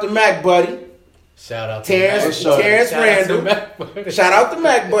 Shout out to Mac Buddy. Shout out to Terrence Mac. Randall. Shout out to Mac. Shout out to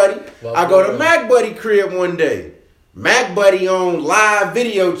Mac Buddy. Well, I go to well. Mac Buddy crib one day. Mac Buddy on live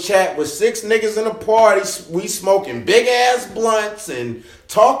video chat with 6 niggas in a party. We smoking big ass blunts and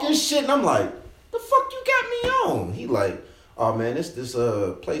talking shit. And I'm like, the fuck you got me on? He like, oh man, it's this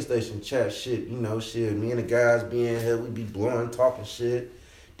PlayStation chat shit. Shit. Me and the guys be in here. We be blowing, talking shit.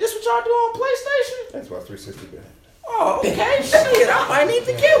 This what y'all do on PlayStation? That's why 360 bad. Oh, okay. Shit, I might need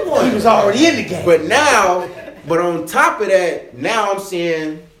to get one. He was already in the game. But on top of that, now I'm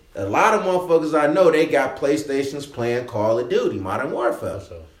seeing a lot of motherfuckers I know, they got PlayStations playing Call of Duty, Modern Warfare.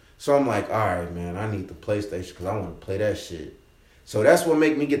 So I'm like, all right, man, I need the PlayStation because I want to play that shit. So that's what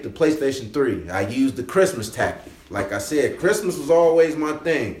made me get the PlayStation 3. I used the Christmas tactic. Like I said, Christmas was always my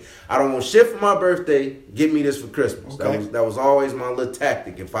thing. I don't want shit for my birthday. Get me this for Christmas. Okay. That was always my little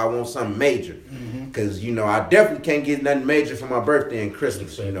tactic if I want something major. Because, I definitely can't get nothing major for my birthday and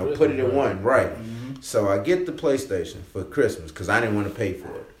Christmas. Put it in one. Right. So I get the PlayStation for Christmas because I didn't want to pay for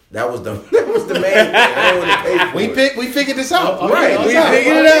it. That was the main thing. I didn't want to pay for it. We figured this out. Right. We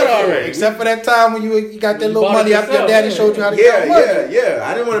figured it out already. Except for that time when you got that little bought money it after your yourself, daddy yeah. showed you how to get money. Yeah.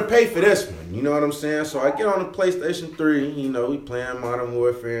 I didn't want to pay for this one. You know what I'm saying? So I get on the PlayStation 3. We playing Modern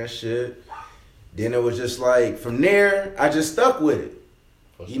Warfare and shit. Then it was just like, from there, I just stuck with it.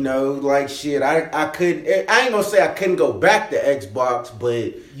 Like shit, I couldn't. I ain't gonna say I couldn't go back to Xbox,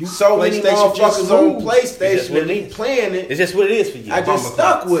 but so many PlayStation just motherfuckers on moved. PlayStation and be playing it. It's just what it is for you. I just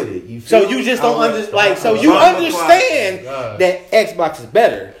stuck with it. You So feel you me? just don't understand. Like, so you Bomber understand clock. that Xbox is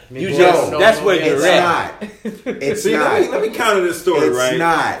better. That's where you're at. It's See, not. let me counter this story, It's right?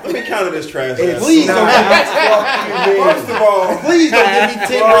 not. Let me counter this trash. It's Please not. don't First of all, Please don't give me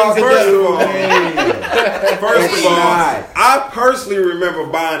 10 rings a First day. of all, first It's of all, not. I personally remember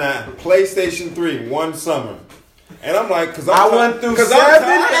buying a PlayStation 3 one summer. And I'm like, I went through 7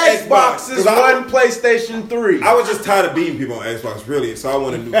 Xboxes, one PlayStation 3. I was just tired of beating people on Xbox, really. So I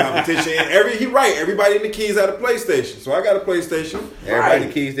wanted to do competition. And everybody in the keys had a PlayStation. So I got a PlayStation. Everybody in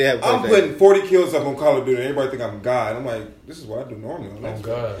the keys, they have a I'm PlayStation. putting 40 kills up on Call of Duty. And everybody think I'm God. I'm like, this is what I do normally on Xbox.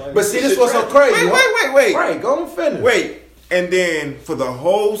 God. Like, But see, this shit was so trash. crazy. Wait. Right, go and finish. Wait. And then for the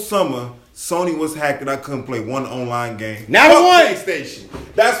whole summer, Sony was hacked and I couldn't play one online game. Not Fuck one. PlayStation.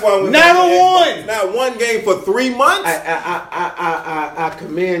 That's why I went Not back to a Xbox. one. Not one game for 3 months. I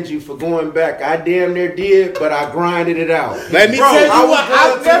commend you for going back. I damn near did, but I grinded it out. Let me Bro, tell I you was what,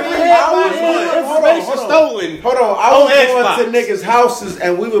 I've never had my information stolen. Hold on, I On was Xbox. going to niggas' houses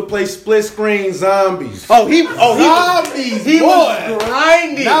and we would play split screen zombies. He Zombies, he boy. was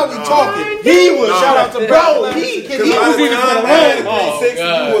grinding. Now we talking. He was Shout out to bro. Brown. He Because was by the even time from I had a the road. 360,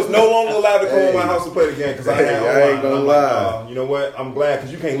 you was no longer allowed to come to my house to play the game because I had Hey, I online. ain't gonna I'm lie. like, you know what? I'm glad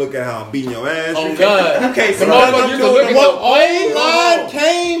because you can't look at how I'm beating your ass. Oh You God! can't The see motherfucker what I'm used to look doing. at When the online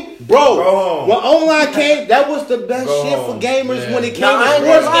came, bro. Go home. When online came, that was the best Go shit home. for gamers Yeah. when it came Now, I to ain't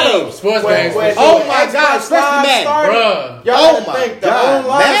gonna sports lie games. though. Sports When- games. when- Oh when my Xbox God, especially Live Madden. started, Bruh. Y'all Oh gotta my think the God.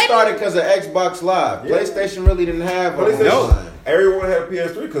 online Madden? started because of Xbox Live. Yeah. PlayStation really didn't have an PlayStation. online. Everyone had a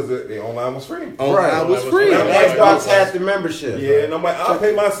PS3 because the online was free. Online was Right. free. Right. Xbox had the membership. Yeah, and I'm like, I'll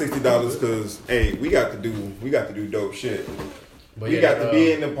pay my $60 because hey, we got to do dope shit. But We yeah, got to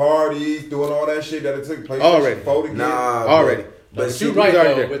be in the parties, doing all that shit that it took place. Already. Nah, Already. But see, you we right already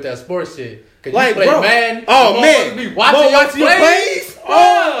though there. with that sports shit. Cause Like, you play bro. man. Oh, the man. motherfuckers be watching Bro, your watching your plays. plays?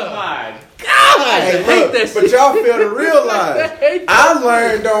 Oh, God. Hey, hate look, that but shit. y'all fail to realize. I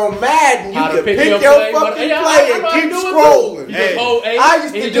learned on Madden you How to could pick pick your your play, fucking but- yeah, play I and know I keep do it too. scrolling. You just hold A, I used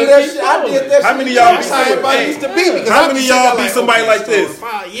and to you do just that keep shit. I scrolling. did that How shit. many of y'all That's how everybody used to be. Because How I many be of y'all sitting be like, somebody okay, like so this?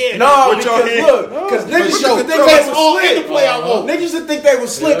 Yeah, No, With your because hand. look, because niggas For used sure. to think That's they was all in the slick. play I want. Niggas used to think they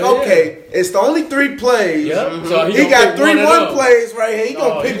was slick. Hell yeah. Okay, it's the only 3 plays. Yep. So He gonna got pick 3 one of 1 them. plays right here. He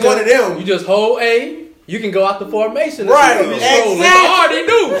gonna No, pick you one of just- them. You just hold A. You can go out the formation. Right, Scroll. exactly. I already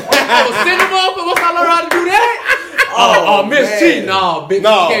knew. I was sitting up. Once I learned how to do that. Oh, Miss man. T. No, bitch,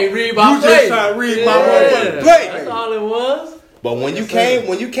 No. you can't read my You play. just trying to read my Yeah. motherfucking play. That's all it was. But when you came,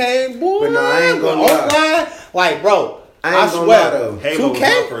 boy, But no, I ain't gonna online, like, bro, I ain't gonna lie though. Halo was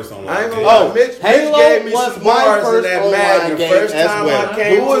 2K? my first online. I ain't gonna game. lie. Mitch Halo gave me was some my bars in first that online Madden. The game first as time well. I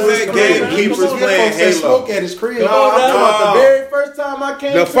came Who was to his that crib. gamekeeper's Folks playing said Halo? smoke at his crib. No, I'm talking about No. the very first time I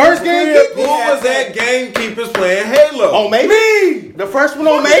came The to first his crib, gamekeeper? he Who had was that gamekeepers playing Halo? On Maple? Me! The first one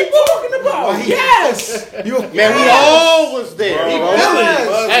on What you Maple? talking about? Yes! Man, we all was there. Bro, bro.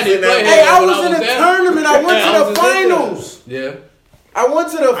 Yes. And he played Hey, Halo I when was in a there. tournament. I went I to was the just in there. finals. Yeah. I went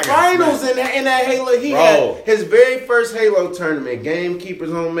to the got finals in that Halo. He Bro. had his very first Halo tournament,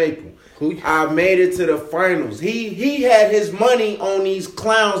 Gamekeepers on Maple. Who- I made it to the finals. He had his money on these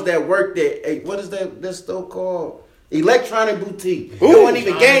clowns that worked at what is that store called? Electronic Boutique. It wasn't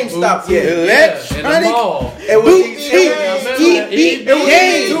even GameStop yet. In the Electronic mall. It was these Boutique. it was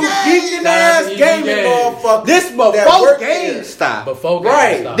these two geeking ass gaming motherfuckers. This that before worked there. GameStop. Before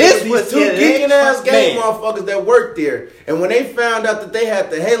Right. GameStop. This These was two geeking ass game man. motherfuckers that worked there. And when they found out that they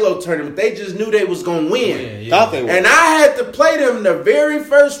had the Halo tournament, they just knew they was gonna win. Thought they were. And I had to play them the very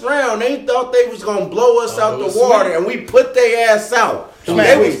first round. They thought they was gonna blow us Oh, out it the was water, sweet. and we put their ass out. Oh,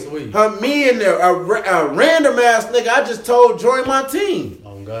 They sweet. was me and a random ass nigga. I just told join my team.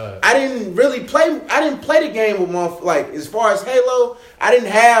 Oh God. I didn't really play. I didn't play the game with like as far as Halo. I didn't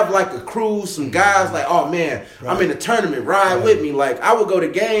have like a crew, some guys like, oh man, I'm in a tournament, ride with me. Like I would go to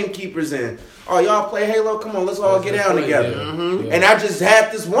Gamekeepers and, oh y'all play Halo, come on, let's all get down together. Yeah. And I just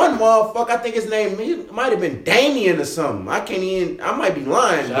had this one motherfucker. I think his name might have been Damien or something. I can't even. I might be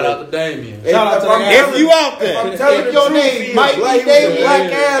lying. Shout out to Damien. Shout out to the guy. If you out If there, I'm telling If the your truth, name he was might be black, Damien,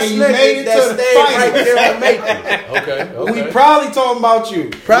 black ass and you made nigga it that to the stayed right finals. there in Macon. Okay. We probably talking about you.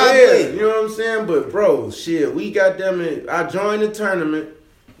 probably. Yeah, you know what I'm saying? But bro, shit, we got them in. I joined the tournament.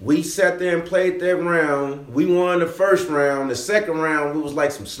 We sat there and played that round. We won the first round. The second round, it was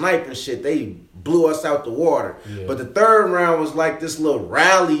like some sniping shit. They blew us out the water. Yeah. But the third round was like this little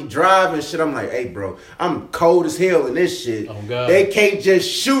rally driving shit. I'm like, hey, bro, I'm cold as hell in this shit. Oh, God. They can't just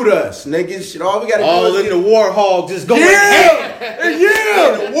shoot us, niggas. Shit, all we gotta All do is in the Warhol, just going ham.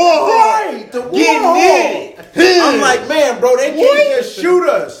 yeah, The Warhol. right. The Getting Warhol. in it. I'm like, man, bro, they can't just shoot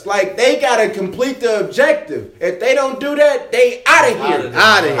us. Like, they gotta complete the objective. If they don't do that, they out of here.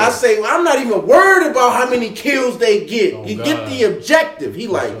 Out of here. I say, well, I'm not even worried about how many kills they get. Oh, you God. get the objective. He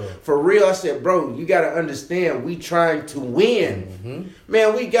like, for real. I said, bro, you gotta understand, we trying to win. Mm-hmm.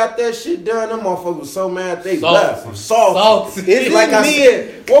 Man, we got that shit done. Them motherfuckers was so mad they Salty. left. I'm salty. It's Like I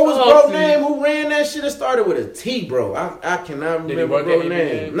said, what was bro Salty. name who ran that shit? It started with a T, bro. I cannot Did he remember work bro at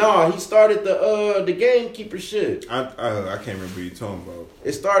name. EBA? No, he started the gamekeeper shit. I can't remember who you talking about.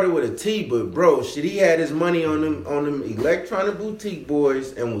 It started with a T, but bro, shit, he had his money on them electronic boutique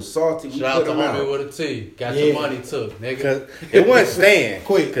boys and was salty. We Shout out put to him out. homie with a T. Got your money took, nigga. Cause it wasn't Stan.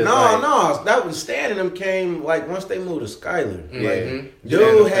 Quick. No, that was Stan and them came like once they moved to Skyler. Mhm. Like,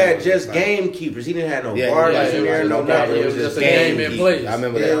 dude had just gamekeepers. He didn't have no bars in there, no nothing. It was just a game in place. I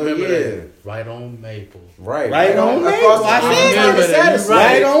remember that. Hell remember yeah. that. Right on Maple. Right on Maple. across the I street said from that. Satisfied.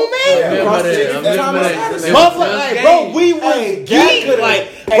 Right on me. Across the street I from remember that. Satisfied. Motherfucker, like, bro, we was Hey, geek. could've- Like,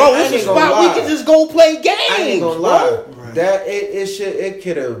 hey, bro, I this ain't is gonna spot we lie. could just go play games. I ain't gonna bro. lie. That it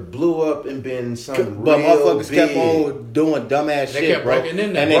could have blew up and been something But real motherfuckers big. kept on doing dumbass They shit, kept bro. breaking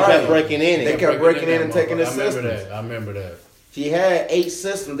in there. And they Right. kept breaking in. They it. kept breaking in and that taking the motherfucker. systems. I remember that. She had 8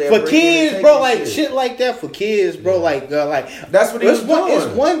 systems. They For were breaking in and kids, bro, taking like shit like that for kids, bro, like That's what he was doing. It's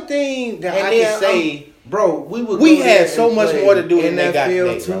one thing that And I then, can say. bro, we would. We go had there so and much play more to do than they got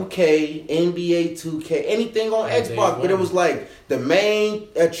NFL today, bro. 2K, NBA 2K, anything on Yeah, Xbox. they But it won. was like the main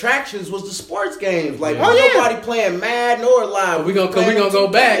attractions was the sports games. Like, Yeah. Oh, yeah. nobody playing Madden or Live. But we gonna go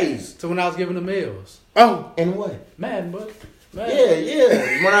back to when I was giving the meals. Oh, And what? Madden, but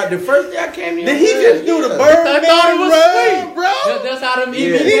Yeah. When the first day I came here, did he just do the I Birdman thought it was run, sweet. bro? That's how them Yeah.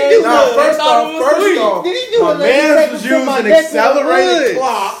 EB He games. do Nah, the- first thought it was sweet. off, Did he do my a man leg was break before my using neck was accelerated good?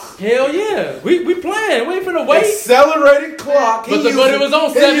 clock. Hell yeah, we playing. We ain't finna wait. Accelerated clock. But it was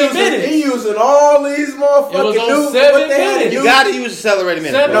on 7 minutes. He using all these motherfucking It was on new 7 what they had to minutes. You use. gotta use accelerated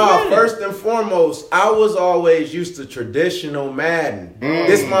minutes, 7 bro. No, minutes. first and foremost, I was always used to traditional Madden.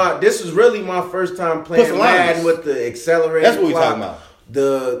 This was really my first time playing Put some lines. Madden with the accelerated That's what we clock, talking about.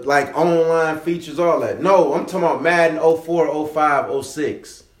 The like online features, all that. No, I'm talking about Madden 04, 05,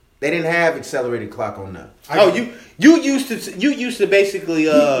 06. They didn't have accelerated clock on that. Oh, you used to basically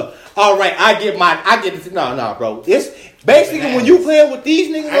all right, I get no, bro. It's basically when you playing with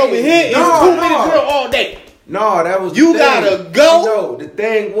these niggas over here, it's No, 2 minute no. drill all day. No, that was You the thing. gotta go. No, the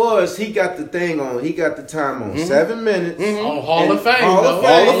thing was he got the thing on. He got the time on 7 minutes. On Hall And of Fame, Hall though. of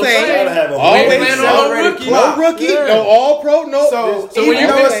Fame. Hall of Fame. Gotta have a Always We ain't playing on no accelerated rookie. clock. No rookie, Yeah. no all pro, no. So when even you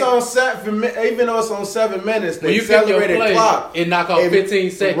though pick- it's on even though it's on 7 minutes, the When you pick your accelerated play, clock it knock off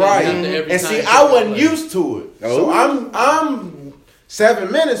 15 seconds right? after every And time see, you I pick wasn't your play. used to it. Oh. So I'm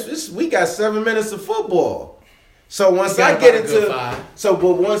 7 minutes. We got 7 minutes of football. So once You I got get about a good into 5.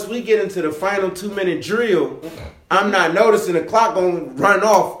 but once we get into the final 2-minute drill, I'm not noticing the clock gonna run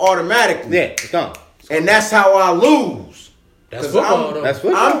off automatically. Yeah, it's gone. And that's how I lose. That's 'Cause football, though. That's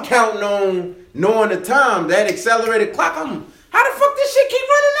football. I'm counting on knowing the time, that accelerated clock. How the fuck this shit keep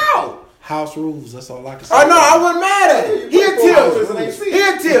running out? House rules. That's all I can say. Oh no, I wasn't mad at it. He'll tell you.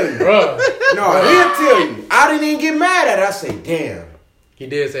 He'll tell you. Bruh. No, he'll tell you. I didn't even get mad at it. I say, damn. He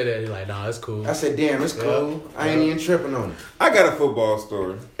did say that. He's like, nah, it's cool. I said, damn, it's cool. I ain't even tripping on it. I got a football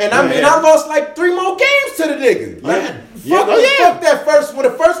story. And I mean, I lost like 3 more games to the nigga. Like, Yeah. fuck that first one.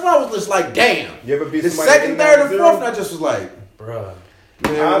 The first one was just like, damn. You ever beat The somebody second, third, and 89-0? fourth, I just was like, Bruh.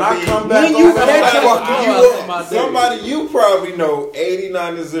 man, when I come back when you over that, catch fucking I you was up. my dude. Somebody you probably know,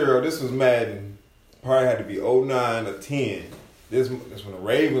 89-0. This was Madden. Probably had to be 09 or 10. This when the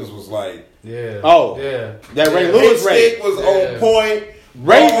Ravens was like, Yeah. Oh. Yeah. That Ray Yeah. Lewis his stick was Yeah. on point.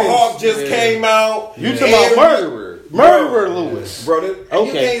 Ravens. Hawk just Yeah. came out. You talking about murderer. Murderer Lewis. Bro, you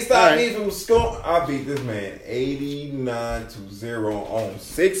Okay. can't stop All me right. from scoring. I beat this man 89-0 on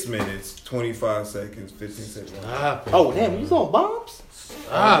 6 minutes, 25 seconds, 15 seconds. Stop it. Oh damn, you on bombs?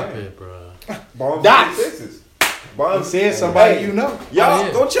 Stop it, bruh. Bombs Dots. 56s. You Bombs. said somebody Hey, you know. Y'all Oh,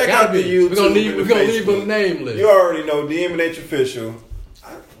 yeah. go check Gotta out the be. YouTube. We're gonna leave. and We're the gonna leave Facebook. a name list. You already know DMNH official. I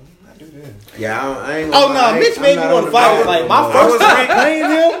do that. Yeah, I ain't Oh gonna no, lie, Mitch I'm made me not want on to the fight him. bad Like no my more. first time playing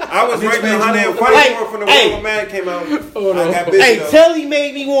him. I was ranked made you 100 want fight Hey, for from the hey. World Man came out. Hold I on. got busy Hey, though. Telly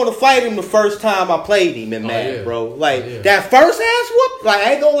made me want to fight him the first time I played him in Madden, yeah. bro. Like Yeah. that first ass whoop, like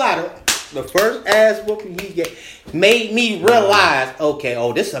I ain't gonna lie to him. The first ass whooping he get made me realize, okay,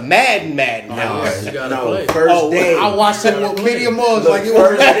 this is a Madden now. Yeah, you gotta No, play. first day. I watched him with media mugs Look, like it was.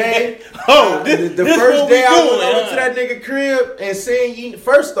 first day. Oh, the this first what we day I doing, went over huh? to that nigga crib and saying, you,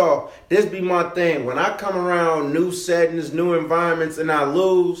 first off, this be my thing. When I come around new settings, new environments, and I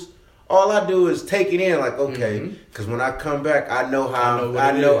lose, all I do is take it in, like, okay, because when I come back, I know how I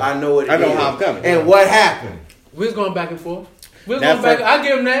know what it is. I know how I'm coming. And what happened. We was going back and forth. We was going back. I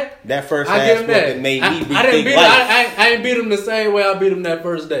give him that. That first I give him that. It made me I didn't beat him. life. I ain't beat him the same way I beat him that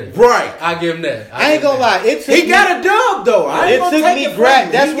first day. Right. I give him that. I ain't gonna lie. He got a dub though. I ain't gonna take it from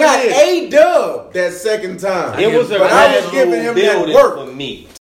him. That's he what got it is. a dub that second time. It was a but I was giving him that building work for me.